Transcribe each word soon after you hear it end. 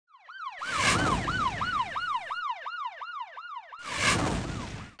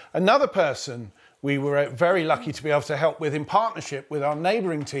Another person we were very lucky to be able to help with in partnership with our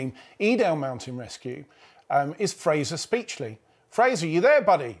neighbouring team, Edale Mountain Rescue, is Frazer Speechley. Frazer, you there,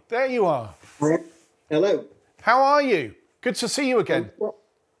 buddy? There you are. Hello. How are you? Good to see you again.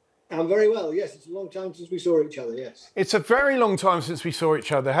 I'm very well, yes. It's a long time since we saw each other, yes. It's a very long time since we saw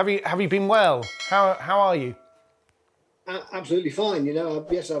each other. Have you been well? How are you? Absolutely fine. You know,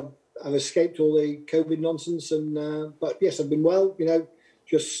 I've escaped all the COVID nonsense, and but yes, I've been well. You know,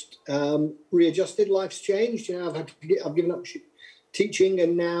 just readjusted. Life's changed. You know, I've given up teaching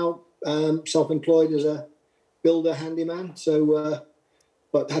and now self-employed as a builder handyman. So,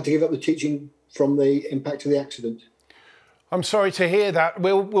 but had to give up the teaching from the impact of the accident. I'm sorry to hear that.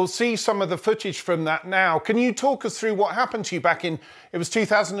 We'll see some of the footage from that now. Can you talk us through what happened to you back in, it was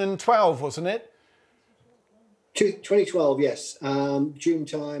 2012, wasn't it? 2012, yes. June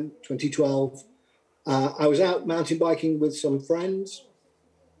time, 2012. I was out mountain biking with some friends,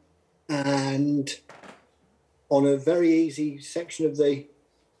 and on a very easy section of the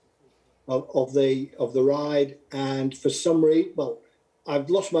ride, and for some reason, well,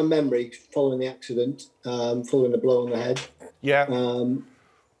 I've lost my memory following the accident, following a blow on the head. Yeah.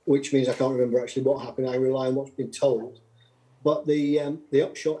 Which means I can't remember actually what happened. I rely on what's been told. But the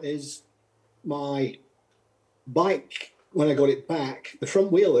upshot is my bike, when I got it back, the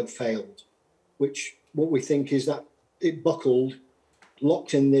front wheel had failed, which what we think is that it buckled,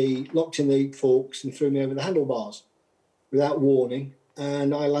 locked in the forks and threw me over the handlebars without warning,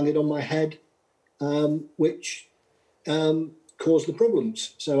 and I landed on my head, which caused the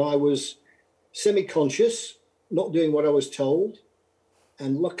problems. So I was semi-conscious, not doing what I was told,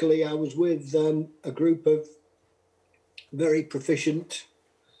 and luckily I was with a group of very proficient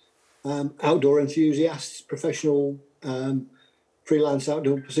outdoor enthusiasts, professional freelance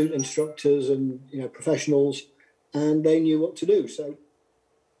outdoor pursuit instructors, and professionals, and they knew what to do. So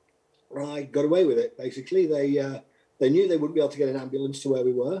I got away with it. Basically, they knew they wouldn't be able to get an ambulance to where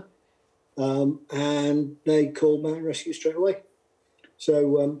we were, and they called Mountain Rescue straight away.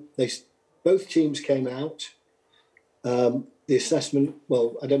 So both teams came out. The assessment,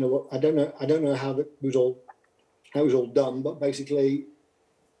 well, I don't know how it was all done, but basically,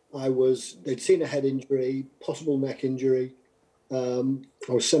 they'd seen a head injury, possible neck injury. I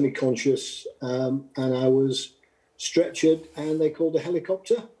was semi-conscious, and I was stretchered, and they called a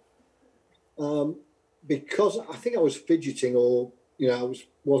helicopter. Because I think I was fidgeting, or I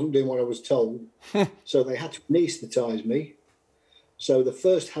wasn't doing what I was told, so they had to anaesthetise me. So the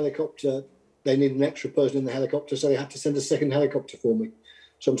first helicopter, they needed an extra person in the helicopter, so they had to send a second helicopter for me.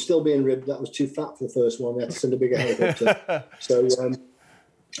 So I'm still being ribbed that I was too fat for the first one. They had to send a bigger helicopter. So,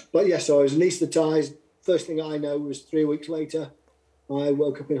 but yeah, so I was anaesthetised. First thing I know was 3 weeks later, I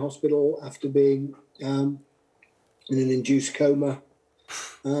woke up in hospital after being in an induced coma,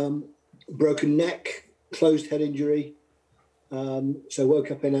 broken neck, closed head injury. So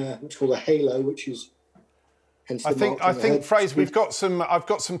woke up in what's called a halo, which is hence the I think Frazer, I've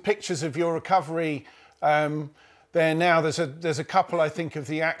got some pictures of your recovery there now. There's a couple, I think, of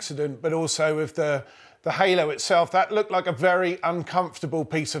the accident, but also of the halo itself. That looked like a very uncomfortable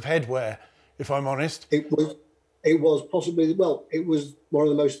piece of headwear, if I'm honest. It was possibly, well, it was one of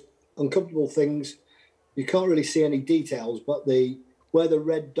the most uncomfortable things. You can't really see any details, but where the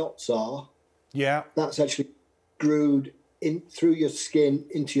red dots are, yeah, that's actually screwed in through your skin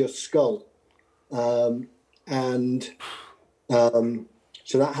into your skull. So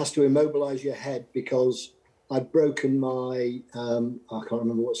that has to immobilise your head, because I'd broken my, I can't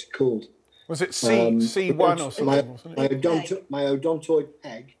remember what's it called. Was it C1 or something? My odontoid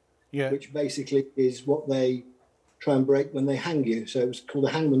peg, yeah, which basically is what they try and break when they hang you. So it was called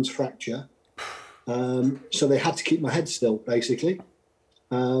a hangman's fracture. So they had to keep my head still, basically.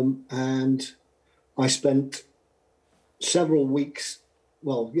 And I spent several weeks,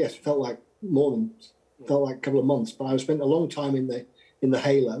 well, yes, felt like a couple of months, but I spent a long time in the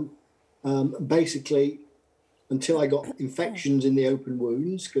halo, basically until I got infections in the open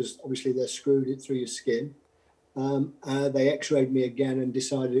wounds, because obviously they're screwed it through your skin. They x-rayed me again and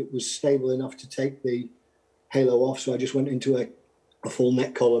decided it was stable enough to take the halo off, so I just went into a full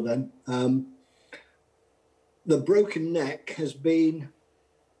neck collar then. The broken neck has been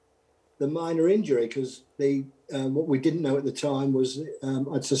the minor injury, because what we didn't know at the time was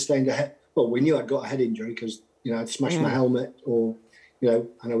I'd sustained a head. Well, we knew I'd got a head injury because I'd smashed my helmet, and I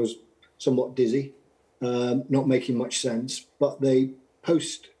was somewhat dizzy, not making much sense. But during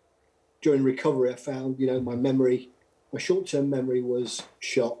recovery, I found my short-term memory was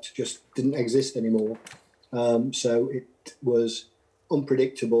shot, just didn't exist anymore. So it was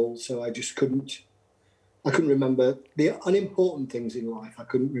unpredictable. So I just couldn't I couldn't remember the unimportant things in life. I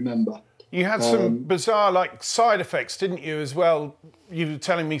couldn't remember. You had some bizarre, like, side effects, didn't you, as well? You were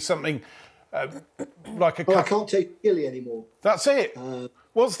telling me something like a... Oh, I can't taste chili anymore. That's it?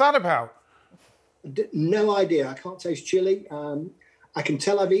 What's that about? No idea. I can't taste chili. I can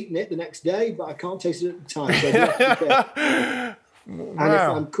tell I've eaten it the next day, but I can't taste it at the time. So I do have to be careful. Wow. And if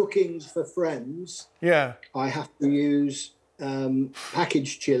I'm cooking for friends, I have to use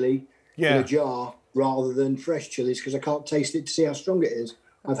packaged chili in a jar rather than fresh chilies because I can't taste it to see how strong it is.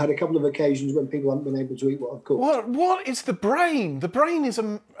 I've had a couple of occasions when people haven't been able to eat what I've cooked. What is the brain? The brain is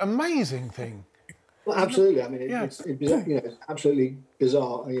an amazing thing. Well, absolutely. I mean, it's absolutely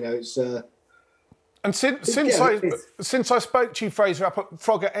bizarre. You know, it's. And since I spoke to you, Frazer, up at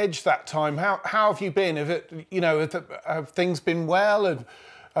Frogger Edge that time, how have you been? Have things been well? And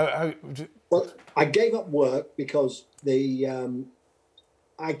well, I gave up work because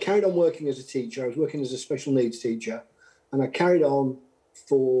I carried on working as a teacher. I was working as a special needs teacher, and I carried on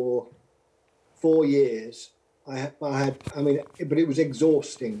for 4 years. But it was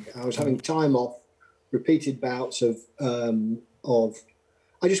exhausting. I was having time off, repeated bouts of.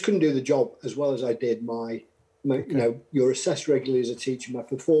 I just couldn't do the job as well as I did. You're assessed regularly as a teacher. My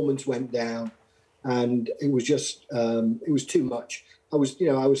performance went down, and it was just it was too much. I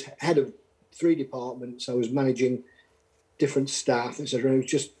was head of 3 departments. I was managing different staff, etc. It was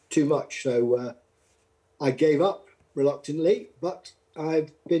just too much. So I gave up reluctantly, but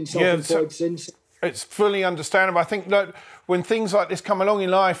I've been self-employed since. It's fully understandable. I think that when things like this come along in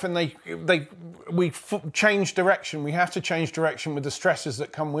life and we change direction, we have to change direction with the stresses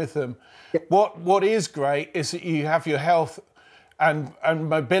that come with them. Yeah. What is great is that you have your health and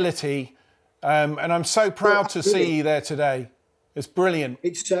mobility, and I'm so proud to see you there today. It's brilliant.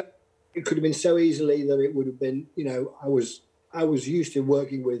 It could have been so easily that it would have been. I was used to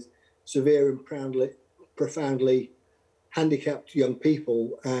working with severe and profoundly handicapped young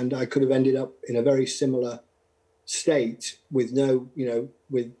people, and I could have ended up in a very similar state with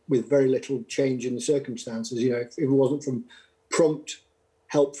with very little change in the circumstances. If it wasn't from prompt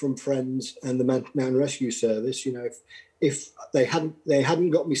help from friends and the Mountain Rescue Service, if they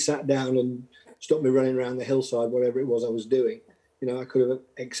hadn't got me sat down and stopped me running around the hillside, whatever it was I was doing, I could have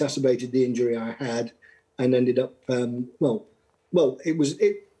exacerbated the injury I had and ended up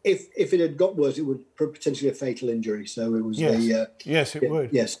If it had got worse, it would potentially a fatal injury. So it was yes, it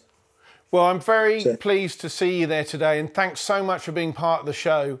would. Yes. Well, I'm very pleased to see you there today, and thanks so much for being part of the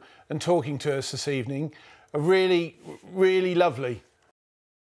show and talking to us this evening. Really, really lovely.